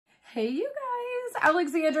Hey you guys,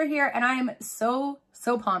 Alexandra here, and I am so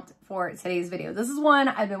pumped for today's video. This is one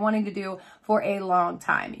I've been wanting to do for a long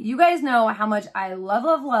time. You guys know how much I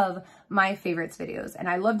love my favorites videos, and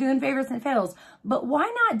I love doing favorites and fails, but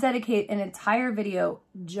why not dedicate an entire video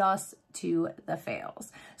just to the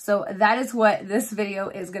fails? So that is what this video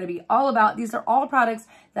is going to be all about. These are all products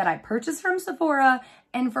that I purchased from Sephora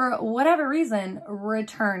and for whatever reason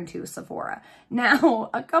returned to Sephora. Now,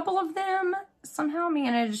 a couple of them somehow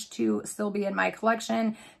managed to still be in my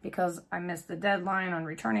collection because I missed the deadline on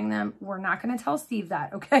returning them. We're not going to tell Steve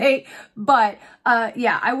that, okay? But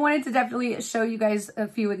yeah, I wanted to definitely show you guys a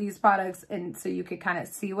few of these products and so you could kind of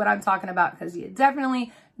see what I'm talking about, because you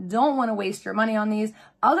definitely don't want to waste your money on these.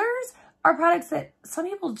 Others are products that some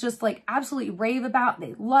people just like absolutely rave about,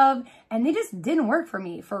 they love, and they just didn't work for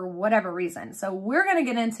me for whatever reason. So we're going to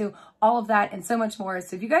get into all of that and so much more.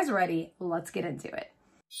 So if you guys are ready, let's get into it.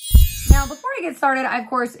 Now, before I get started, I, of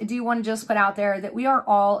course, do want to just put out there that we are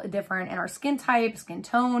all different in our skin type, skin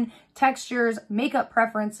tone, textures, makeup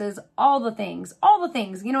preferences, all the things,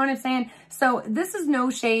 you know what I'm saying? So this is no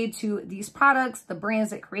shade to these products, the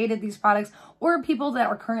brands that created these products, or people that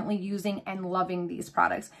are currently using and loving these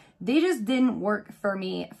products. They just didn't work for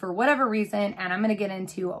me for whatever reason, and I'm going to get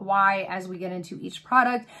into why as we get into each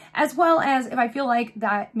product, as well as if I feel like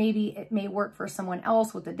that maybe it may work for someone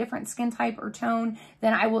else with a different skin type or tone,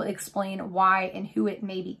 then I will explain why and who it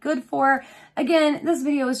may be good for. Again, this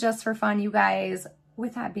video is just for fun, you guys.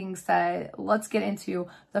 With that being said, let's get into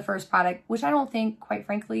the first product, which I don't think, quite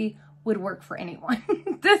frankly, would work for anyone.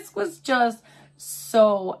 This was just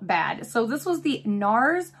so bad. So this was the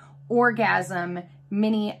NARS Orgasm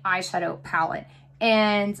Mini Eyeshadow Palette.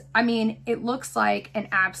 And I mean, it looks like an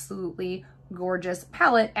absolutely gorgeous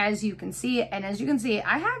palette, as you can see. And as you can see,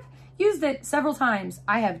 I have used it several times.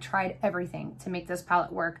 I have tried everything to make this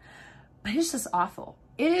palette work, but it's just awful.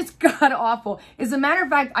 It is god awful. As a matter of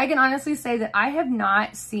fact, I can honestly say that I have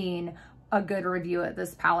not seen a good review of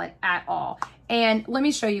this palette at all. And let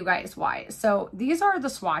me show you guys why. So these are the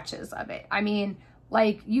swatches of it. I mean,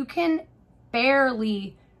 like, you can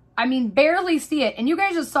barely see it. And you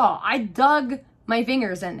guys just saw, I dug my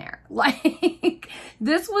fingers in there. Like,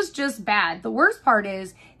 this was just bad. The worst part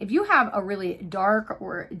is if you have a really dark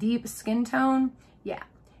or deep skin tone, yeah,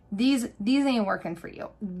 these ain't working for you.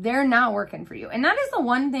 They're not working for you. And that is the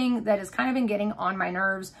one thing that has kind of been getting on my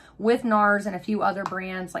nerves with NARS and a few other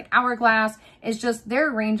brands like Hourglass, is just their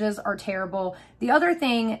ranges are terrible. The other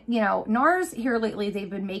thing, you know, NARS here lately, they've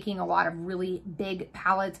been making a lot of really big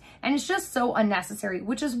palettes, and it's just so unnecessary,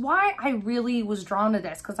 which is why I really was drawn to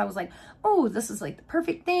this, because I was like, oh, this is like the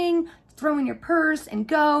perfect thing to throw in your purse and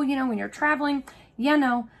go, you know, when you're traveling. Yeah,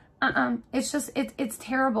 no, it's just, it's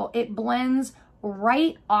terrible. It blends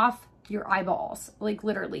right off your eyeballs, like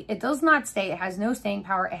literally. It does not stay. It has no staying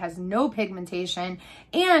power. It has no pigmentation.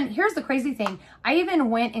 And here's the crazy thing. I even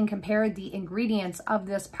went and compared the ingredients of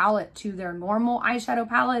this palette to their normal eyeshadow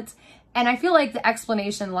palettes. And I feel like the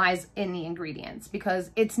explanation lies in the ingredients, because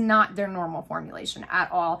it's not their normal formulation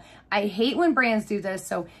at all. I hate when brands do this.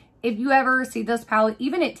 So if you ever see this palette,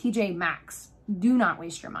 even at TJ Maxx, do not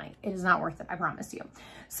waste your money. It is not worth it, I promise you.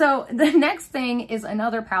 So the next thing is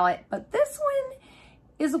another palette, but this one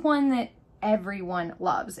is one that everyone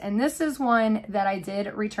loves. And this is one that I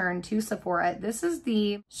did return to Sephora. This is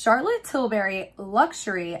the Charlotte Tilbury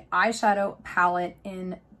Luxury Eyeshadow Palette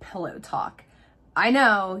in Pillow Talk. I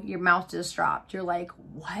know your mouth just dropped. You're like,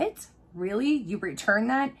 what? Really? You returned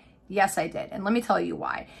that? Yes, I did. And let me tell you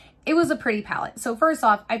why. It was a pretty palette. So first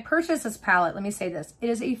off, I purchased this palette. Let me say this.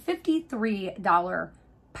 It is a $53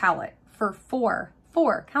 palette for four,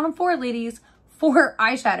 count them, four ladies, 4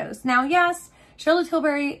 eyeshadows. Now, yes, Charlotte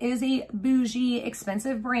Tilbury is a bougie,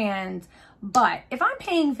 expensive brand, but if I'm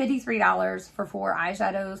paying $53 for 4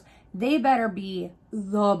 eyeshadows, they better be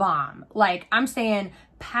the bomb. Like, I'm saying,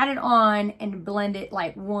 pat it on and blend it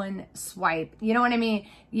like one swipe. You know what I mean?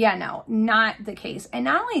 Yeah, no, not the case. And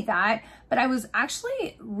not only that, but I was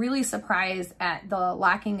actually really surprised at the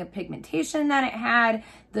lacking of pigmentation that it had.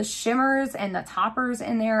 The shimmers and the toppers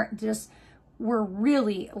in there just were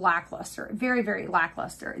really lackluster, very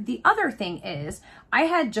lackluster. The other thing is, I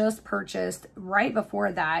had just purchased right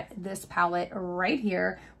before that this palette right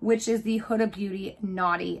here, which is the Huda Beauty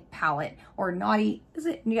Naughty palette, or Naughty, is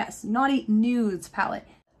it? Yes, Naughty Nudes palette.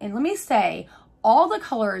 And let me say, all the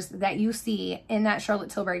colors that you see in that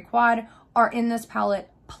Charlotte Tilbury quad are in this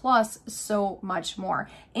palette, plus so much more.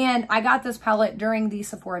 And I got this palette during the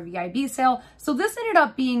Sephora VIB sale, so this ended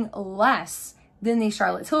up being less than the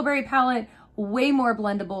Charlotte Tilbury palette, way more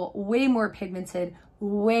blendable, way more pigmented,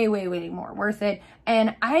 way, way, way more worth it.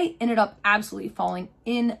 And I ended up absolutely falling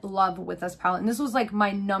in love with this palette. And this was like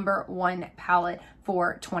my #1 palette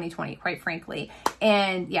for 2020, quite frankly.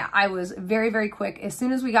 And yeah, I was very, very quick. As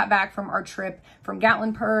soon as we got back from our trip from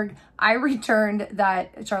Gatlinburg, I returned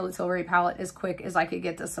that Charlotte Tilbury palette as quick as I could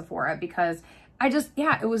get to Sephora, because I just,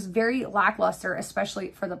 yeah, it was very lackluster, especially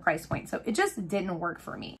for the price point. So it just didn't work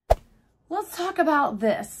for me. Let's talk about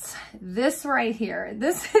this right here.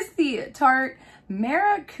 This is the Tarte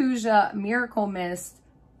Maracuja Miracle Mist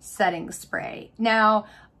Setting Spray. Now,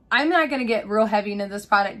 I'm not going to get real heavy into this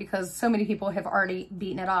product because so many people have already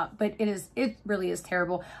beaten it up, but it really is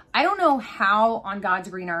terrible. I don't know how on God's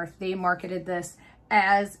green earth they marketed this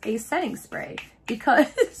as a setting spray,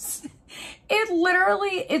 because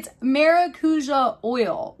it's Maracuja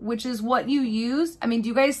oil, which is what you use. I mean, do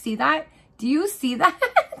you guys see that? Do you see that?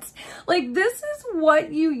 Like, this is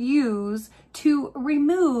what you use to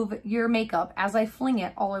remove your makeup as I fling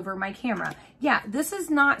it all over my camera. Yeah, this is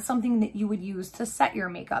not something that you would use to set your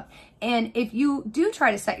makeup. And if you do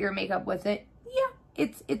try to set your makeup with it, yeah,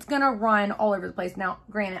 it's gonna run all over the place. Now,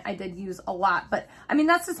 granted, I did use a lot, but I mean,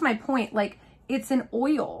 that's just my point. Like, it's an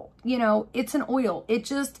oil, you know, it's an oil. It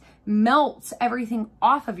just melts everything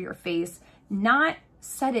off of your face, not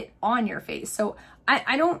set it on your face. So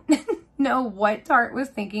I don't know what Tarte was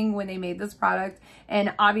thinking when they made this product.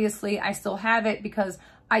 And obviously I still have it because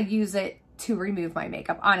I use it to remove my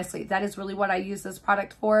makeup. Honestly, that is really what I use this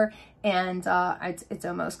product for. And it's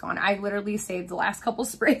almost gone. I literally saved the last couple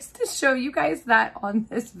sprays to show you guys that on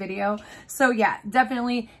this video. So yeah,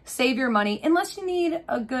 definitely save your money. Unless you need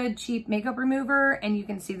a good cheap makeup remover and you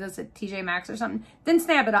can see this at TJ Maxx or something, then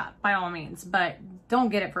snap it up by all means, but don't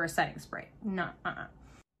get it for a setting spray. No,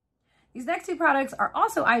 These next two products are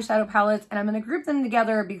also eyeshadow palettes, and I'm going to group them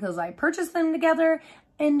together because I purchased them together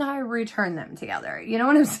and I return them together. You know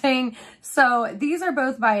what I'm saying? So these are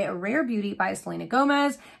both by Rare Beauty by Selena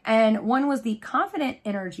Gomez, and one was the Confident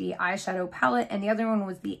Energy eyeshadow palette and the other one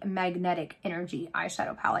was the Magnetic Energy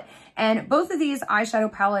eyeshadow palette. And both of these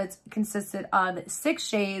eyeshadow palettes consisted of 6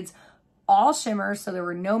 shades, all shimmers, so there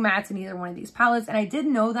were no mattes in either one of these palettes. And I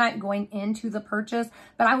didn't know that going into the purchase,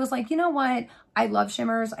 but I was like, you know what? I love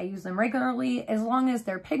shimmers. I use them regularly. As long as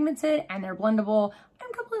they're pigmented and they're blendable,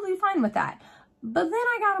 I'm completely fine with that. But then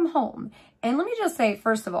I got them home. And let me just say,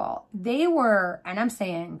 first of all, they were, and I'm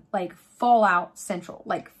saying like Fallout Central,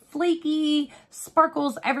 like flaky,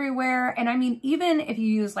 sparkles everywhere. And I mean, even if you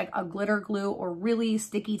use like a glitter glue or really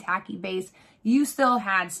sticky tacky base, you still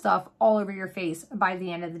had stuff all over your face by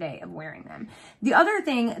the end of the day of wearing them. The other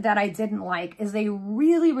thing that I didn't like is they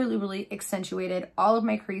really, really, really accentuated all of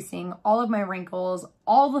my creasing, all of my wrinkles,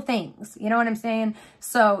 all the things, you know what I'm saying?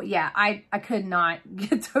 So yeah, I could not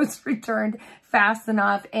get those returned fast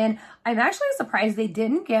enough. And I'm actually surprised they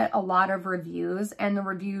didn't get a lot of reviews, and the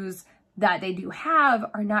reviews that they do have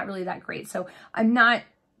are not really that great. So I'm not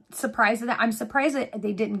surprised at that. I'm surprised that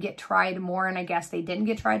they didn't get tried more, and I guess they didn't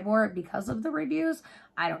get tried more because of the reviews.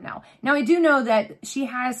 I don't know. Now, I do know that she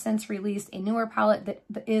has since released a newer palette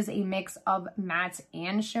that is a mix of mattes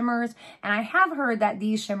and shimmers, and I have heard that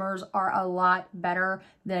these shimmers are a lot better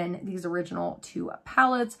than these original 2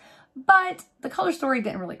 palettes. But the color story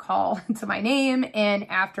didn't really call to my name, and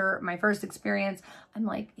after my first experience, I'm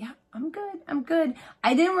like, yeah, I'm good, I'm good.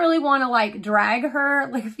 I didn't really want to like drag her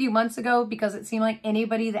like a few months ago because it seemed like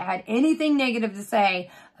anybody that had anything negative to say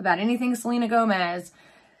about anything Selena Gomez,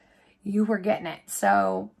 you were getting it.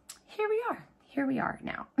 So here we are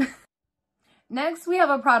now. Next, we have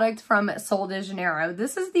a product from Sol de Janeiro.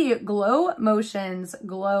 This is the Glow Motions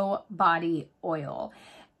Glow Body Oil.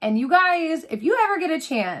 And you guys, if you ever get a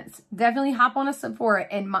chance, definitely hop on a Sephora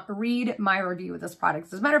and read my review of this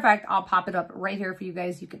product. As a matter of fact, I'll pop it up right here for you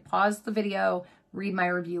guys. You can pause the video, read my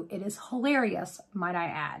review. It is hilarious, might I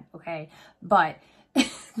add, okay? But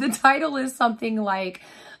the title is something like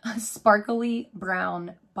Sparkly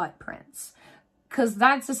Brown Butt Prints, because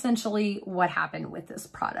that's essentially what happened with this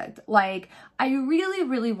product. Like, I really,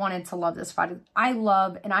 really wanted to love this product. I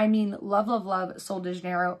love, and I mean love, love, love Sol de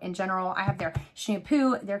Janeiro in general. I have their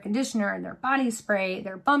shampoo, their conditioner, their body spray,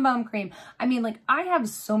 their Bum Bum cream. I mean, like, I have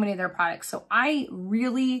so many of their products. So I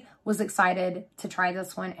really was excited to try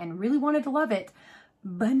this one and really wanted to love it.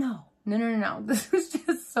 But no. This was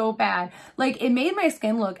just so bad. Like, it made my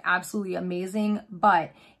skin look absolutely amazing,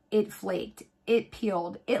 but it flaked. It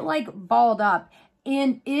peeled, it like balled up,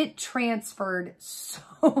 and it transferred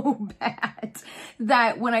so bad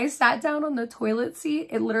that when I sat down on the toilet seat,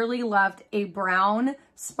 it literally left a brown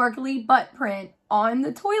sparkly butt print on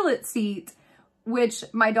the toilet seat, which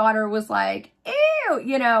my daughter was like, ew, too,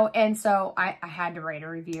 you know, and so I had to write a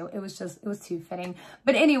review. It was too fitting.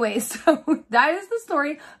 But anyway, so that is the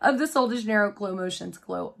story of the Sol de Janeiro Glow Motions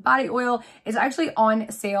Glow Body Oil. It's actually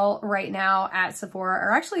on sale right now at Sephora,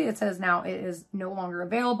 or actually it says now it is no longer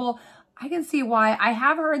available. I can see why. I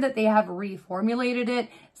have heard that they have reformulated it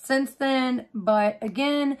since then, but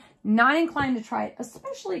again, not inclined to try it,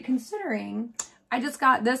 especially considering I just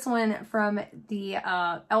got this one from the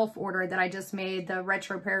e.l.f. order that I just made, the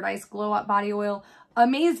Retro Paradise Glow Up Body Oil.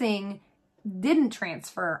 Amazing. Didn't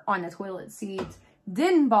transfer on the toilet seat,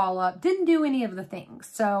 didn't ball up, didn't do any of the things.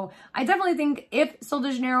 So I definitely think if Sol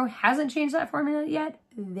de Janeiro hasn't changed that formula yet,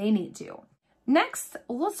 they need to. Next,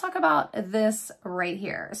 let's talk about this right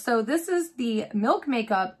here. So this is the Milk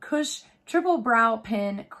Makeup Kush Triple Brow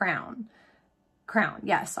Pin Crown. Crown.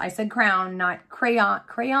 Yes, I said crown, not crayon.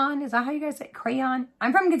 Crayon? Is that how you guys say it? Crayon?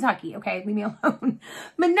 I'm from Kentucky, okay? Leave me alone.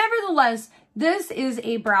 But nevertheless, this is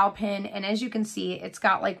a brow pin, and as you can see, it's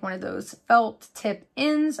got like one of those felt tip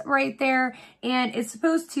ends right there, and it's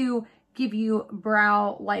supposed to give you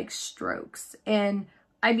brow-like strokes. And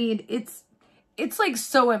I mean, it's like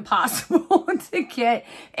so impossible to get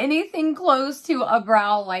anything close to a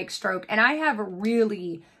brow-like stroke, and I have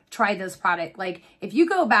really tried this product. Like, if you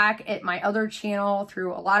go back at my other channel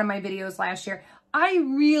through a lot of my videos last year, I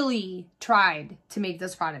really tried to make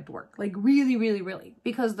this product work. Like, really, really, really.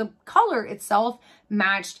 Because the color itself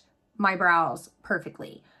matched my brows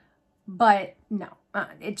perfectly. But no,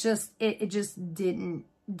 it just didn't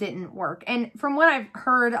work. And from what I've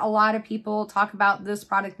heard, a lot of people talk about this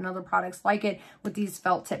product and other products like it with these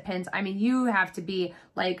felt tip pins. I mean, you have to be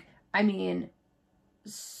like, I mean,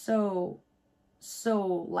 so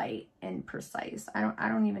light and precise. I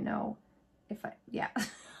don't even know if yeah.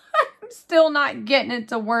 I'm still not getting it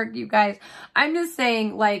to work, you guys. I'm just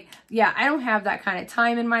saying, like, yeah, I don't have that kind of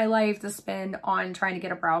time in my life to spend on trying to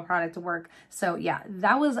get a brow product to work. So yeah,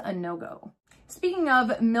 that was a no-go. Speaking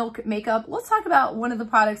of Milk Makeup, let's talk about one of the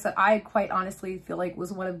products that I quite honestly feel like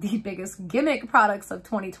was one of the biggest gimmick products of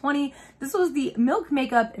 2020. This was the Milk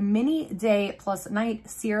Makeup Mini Day Plus Night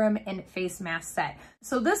Serum and Face Mask Set.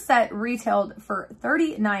 So this set retailed for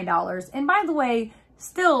 $39, and by the way,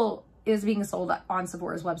 still is being sold on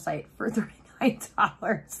Sephora's website for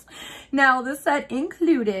 $39. Now, this set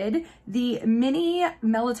included the Mini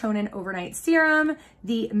Melatonin Overnight Serum,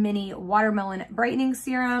 the Mini Watermelon Brightening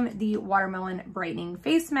Serum, the Watermelon Brightening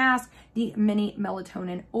Face Mask, the Mini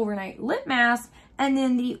Melatonin Overnight Lip Mask, and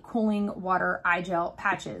then the Cooling Water Eye Gel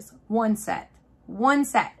Patches. One set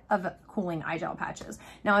of cooling eye gel patches.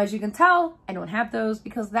 Now, as you can tell, I don't have those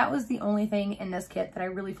because that was the only thing in this kit that I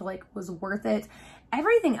really feel like was worth it.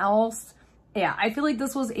 Everything else, yeah, I feel like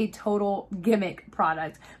this was a total gimmick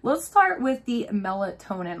product. Let's start with the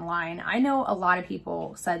melatonin line. I know a lot of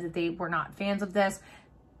people said that they were not fans of this,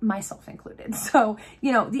 myself included. So,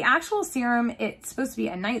 you know, the actual serum, it's supposed to be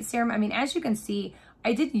a night serum. I mean, as you can see,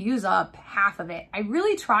 I did use up half of it. I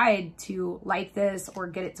really tried to like this or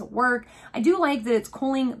get it to work. I do like that it's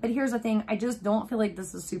cooling, but here's the thing. I just don't feel like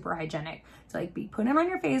this is super hygienic. To like be putting it on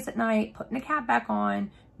your face at night, putting the cap back on,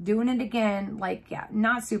 doing it again, like, yeah,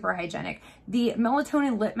 not super hygienic. The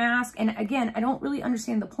melatonin lip mask, and again, I don't really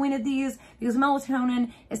understand the point of these because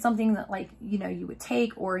melatonin is something that, like, you know, you would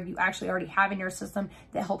take or you actually already have in your system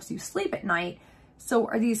that helps you sleep at night. So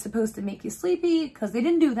are these supposed to make you sleepy? Because they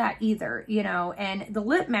didn't do that either, you know. And the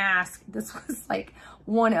lip mask, this was like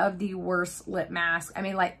one of the worst lip masks. I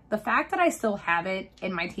mean, like, the fact that I still have it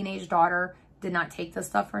and my teenage daughter did not take this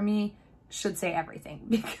stuff from me should say everything,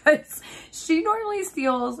 because she normally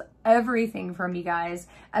steals everything from you guys,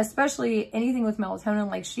 especially anything with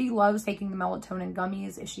melatonin. Like, she loves taking the melatonin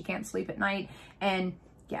gummies if she can't sleep at night. And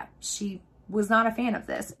yeah, she was not a fan of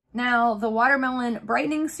this. Now, the Watermelon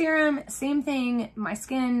Brightening Serum, same thing. My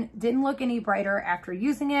skin didn't look any brighter after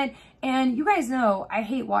using it. And you guys know I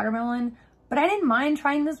hate watermelon, but I didn't mind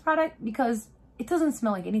trying this product because it doesn't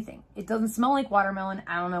smell like anything. It doesn't smell like watermelon.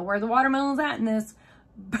 I don't know where the watermelon's at in this,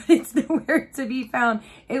 but it's nowhere to be found,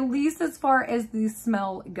 at least as far as the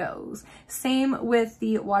smell goes. Same with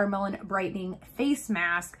the Watermelon Brightening Face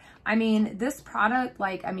Mask. I mean, this product,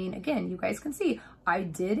 like, I mean, again, you guys can see, I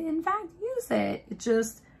did in fact use it. It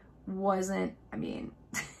just wasn't, I mean,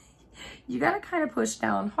 you gotta kind of push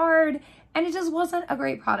down hard, and it just wasn't a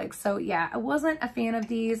great product. So yeah, I wasn't a fan of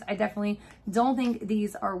these. I definitely don't think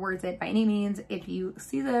these are worth it by any means. If you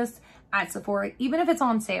see this at Sephora, even if it's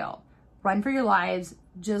on sale, run for your lives.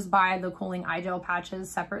 Just buy the cooling eye gel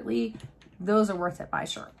patches separately. Those are worth it by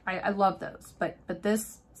sure. I love those, but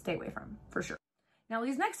this, stay away from, for sure. Now,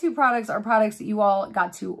 these next two products are products that you all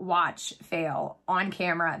got to watch fail on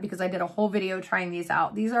camera because I did a whole video trying these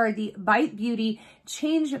out. These are the Bite Beauty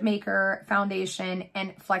Change Maker Foundation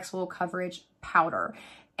and Flexible Coverage Powder.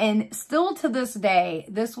 And still to this day,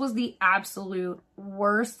 this was the absolute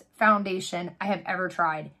worst foundation I have ever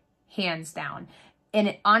tried, hands down. And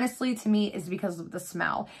it honestly, to me, is because of the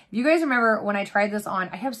smell. If you guys remember when I tried this on,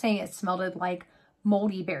 I kept saying it smelled like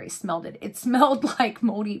moldy berries. It smelled like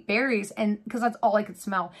moldy berries, and because that's all I could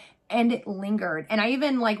smell, and it lingered. And I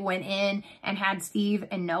even like went in and had Steve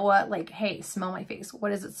and Noah like, hey, smell my face, what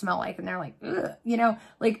does it smell like? And they're like, ugh, you know,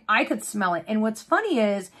 like I could smell it. And what's funny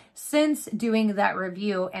is, since doing that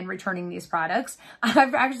review and returning these products,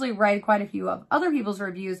 I've actually read quite a few of other people's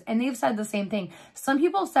reviews, and they've said the same thing. Some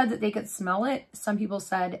people said that they could smell it, some people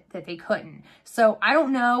said that they couldn't. So I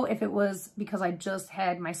don't know if it was because I just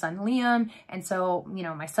had my son Liam, and so, you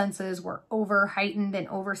know, my senses were over heightened and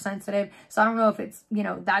oversensitive. So I don't know if it's, you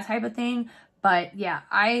know, that type of thing. But yeah,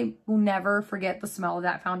 I will never forget the smell of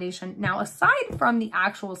that foundation. Now, aside from the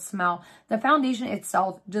actual smell, the foundation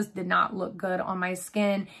itself just did not look good on my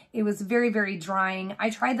skin. It was very, very drying.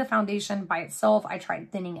 I tried the foundation by itself. I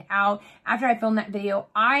tried thinning it out. After I filmed that video,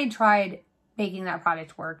 I tried making that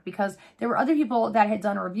product work because there were other people that had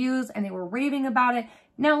done reviews and they were raving about it.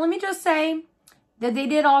 Now, let me just say that they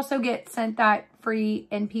did also get sent that free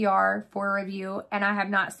NPR for a review, and I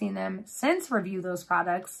have not seen them since review those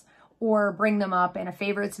products or bring them up in a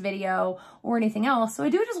favorites video or anything else. So I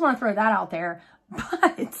do just want to throw that out there.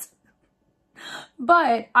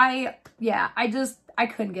 But I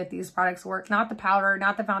couldn't get these products to work. Not the powder,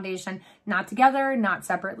 not the foundation, not together, not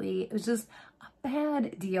separately. It was just a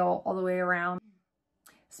bad deal all the way around.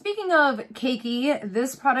 Speaking of cakey,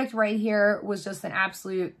 this product right here was just an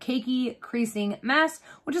absolute cakey creasing mess,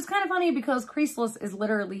 which is kind of funny because creaseless is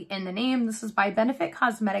literally in the name. This is by Benefit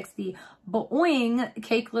Cosmetics, the Boing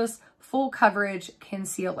Cakeless Full Coverage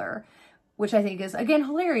Concealer, which I think is, again,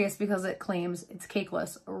 hilarious because it claims it's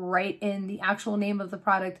cakeless right in the actual name of the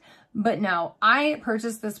product. But no, I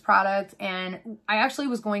purchased this product and I actually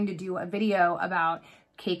was going to do a video about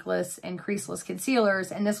cakeless and creaseless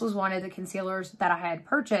concealers, and this was one of the concealers that I had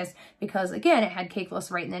purchased because, again, it had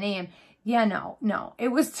cakeless right in the name. Yeah, no, it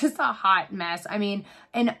was just a hot mess. I mean,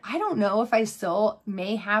 and I don't know if I still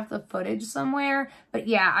may have the footage somewhere, but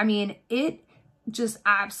yeah, I mean, it just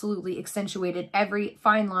absolutely accentuated every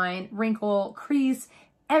fine line, wrinkle, crease,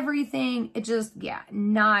 everything. It just, yeah,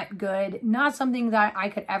 not good. Not something that I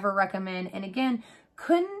could ever recommend. And again,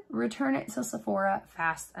 couldn't return it to Sephora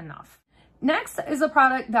fast enough. Next is a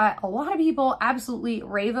product that a lot of people absolutely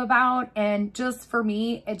rave about, and just for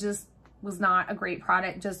me, it just was not a great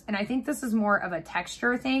product. And I think this is more of a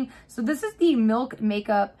texture thing. So this is the Milk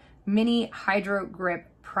Makeup Mini Hydro Grip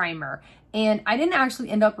Primer. And I didn't actually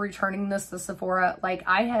end up returning this to Sephora. Like,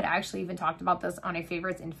 I had actually even talked about this on a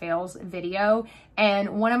favorites and fails video.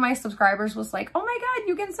 And one of my subscribers was like, oh my God,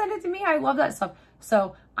 you can send it to me. I love that stuff.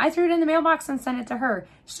 So I threw it in the mailbox and sent it to her.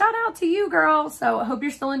 Shout out to you, girl. So I hope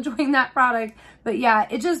you're still enjoying that product. But yeah,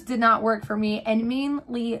 it just did not work for me. And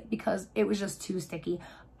mainly because it was just too sticky.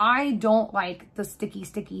 I don't like the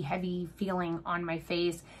sticky, heavy feeling on my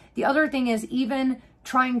face. The other thing is, even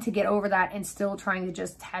trying to get over that and still trying to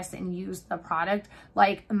just test and use the product,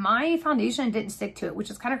 like, my foundation didn't stick to it, which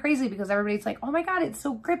is kind of crazy because everybody's like, oh my God, it's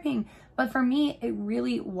so gripping. But for me, it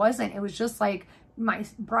really wasn't. It was just like my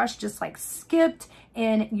brush just like skipped,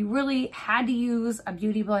 and you really had to use a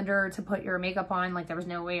beauty blender to put your makeup on. Like, there was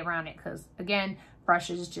no way around it because, again,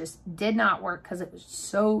 brushes just did not work because it was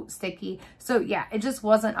so sticky. So yeah, it just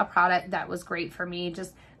wasn't a product that was great for me.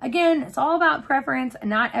 Just, again, it's all about preference.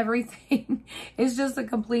 Not everything is just a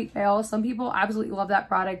complete fail. Some people absolutely love that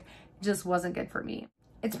product. It just wasn't good for me.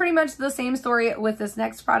 It's pretty much the same story with this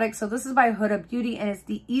next product. So this is by Huda Beauty, and it's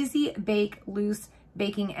the Easy Bake Loose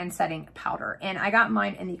Baking and Setting Powder. And I got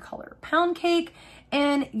mine in the color Pound Cake.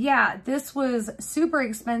 And yeah, this was super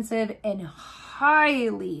expensive and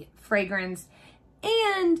highly fragranced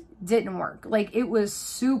and didn't work. Like, it was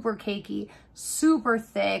super cakey, super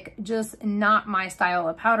thick, just not my style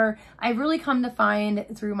of powder. I've really come to find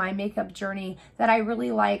through my makeup journey that I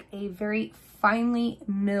really like a very finely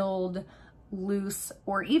milled, loose,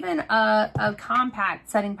 or even a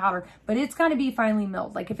compact setting powder, but it's got to be finely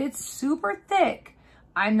milled. Like, if it's super thick,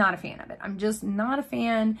 I'm not a fan of it. I'm just not a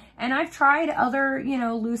fan. And I've tried other, you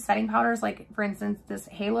know, loose setting powders, like, for instance, this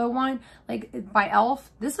Halo one, like, by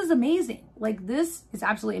e.l.f. This is amazing. Like, this is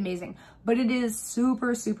absolutely amazing, but it is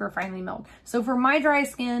super, super finely milled. So for my dry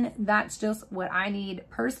skin, that's just what I need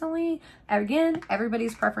personally. Again,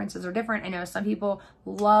 everybody's preferences are different. I know some people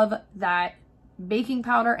love that baking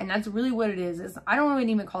powder, and that's really what it is I don't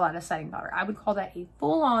even call that a setting powder. I would call that a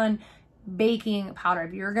full-on baking powder.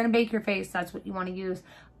 If you're gonna bake your face, that's what you want to use.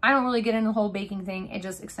 I don't really get into the whole baking thing. It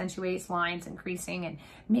just accentuates lines and creasing and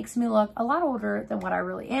makes me look a lot older than what I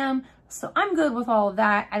really am. So I'm good with all of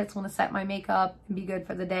that. I just want to set my makeup and be good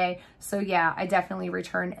for the day. So yeah, I definitely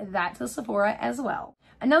returned that to Sephora as well.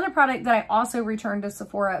 Another product that I also returned to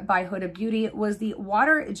Sephora by Huda Beauty was the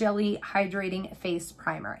Water Jelly Hydrating Face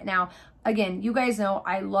Primer. Now, again, you guys know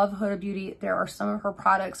I love Huda Beauty. There are some of her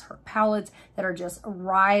products, her palettes, that are just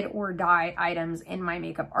ride or die items in my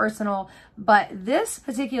makeup arsenal. But this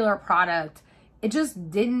particular product, it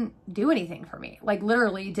just didn't do anything for me. Like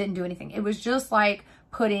literally didn't do anything. It was just like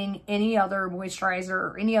putting any other moisturizer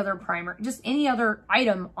or any other primer, just any other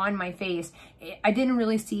item on my face. I didn't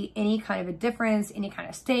really see any kind of a difference, any kind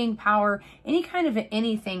of staying power, any kind of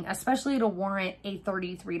anything, especially to warrant a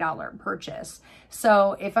 $33 purchase.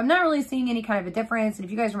 So if I'm not really seeing any kind of a difference, and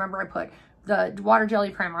if you guys remember, I put the water jelly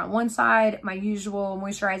primer on one side, my usual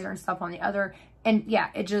moisturizer and stuff on the other, and yeah,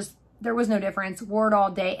 it just, there was no difference. Wore it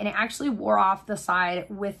all day, and it actually wore off the side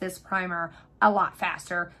with this primer a lot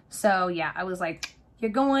faster. So yeah, I was like, you're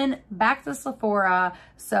going back to Sephora.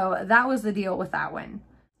 So that was the deal with that one.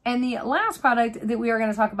 And the last product that we are going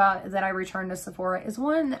to talk about that I returned to Sephora is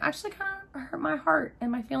one that actually kind of hurt my heart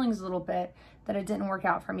and my feelings a little bit, that it didn't work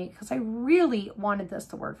out for me, because I really wanted this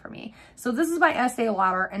to work for me. So this is by Estee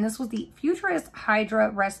Lauder, and this was the Futurist Hydra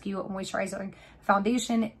Rescue Moisturizing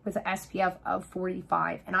Foundation with an SPF of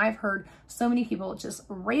 45. And I've heard so many people just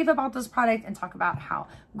rave about this product and talk about how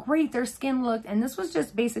great their skin looked. And this was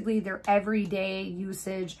just basically their everyday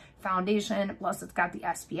usage foundation, plus it's got the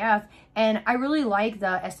SPF. And I really like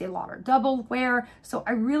the Estee Lauder Double Wear. So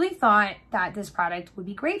I really thought that this product would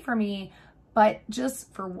be great for me. But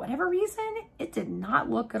just for whatever reason, it did not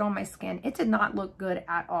look good on my skin. It did not look good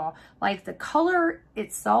at all. Like the color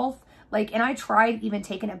itself, like, and I tried even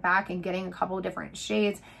taking it back and getting a couple of different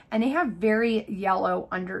shades, and they have very yellow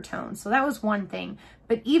undertones. So that was one thing.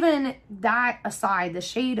 But even that aside, the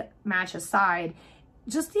shade match aside,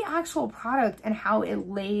 just the actual product and how it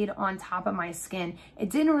laid on top of my skin, it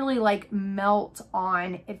didn't really like melt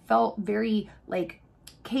on. It felt very like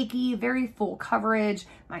cakey, very full coverage,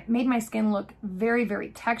 made my skin look very, very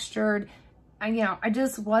textured. And you know, I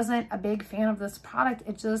just wasn't a big fan of this product.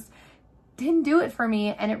 It just didn't do it for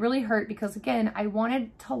me, and it really hurt, because again, I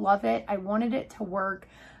wanted to love it, I wanted it to work,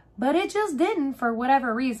 but it just didn't for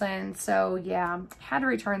whatever reason. So yeah, had to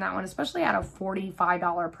return that one, especially at a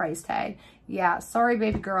 $45 price tag. Yeah, sorry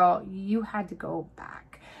baby girl, you had to go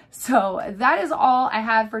back. So that is all I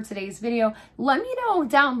have for today's video. Let me know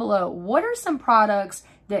down below, what are some products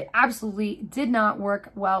that absolutely did not work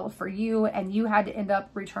well for you and you had to end up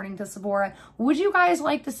returning to Sephora? Would you guys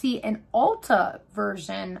like to see an Ulta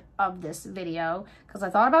version of this video? Because I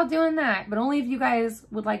thought about doing that, but only if you guys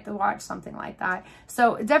would like to watch something like that.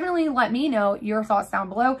 So definitely let me know your thoughts down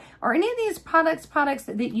below. Are any of these products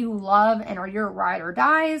that you love and are your ride or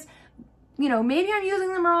dies? You know, maybe I'm using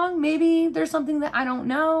them wrong. Maybe there's something that I don't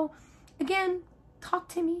know. Again, talk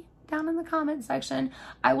to me down in the comment section.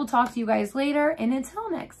 I will talk to you guys later, and until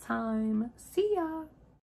next time, see ya.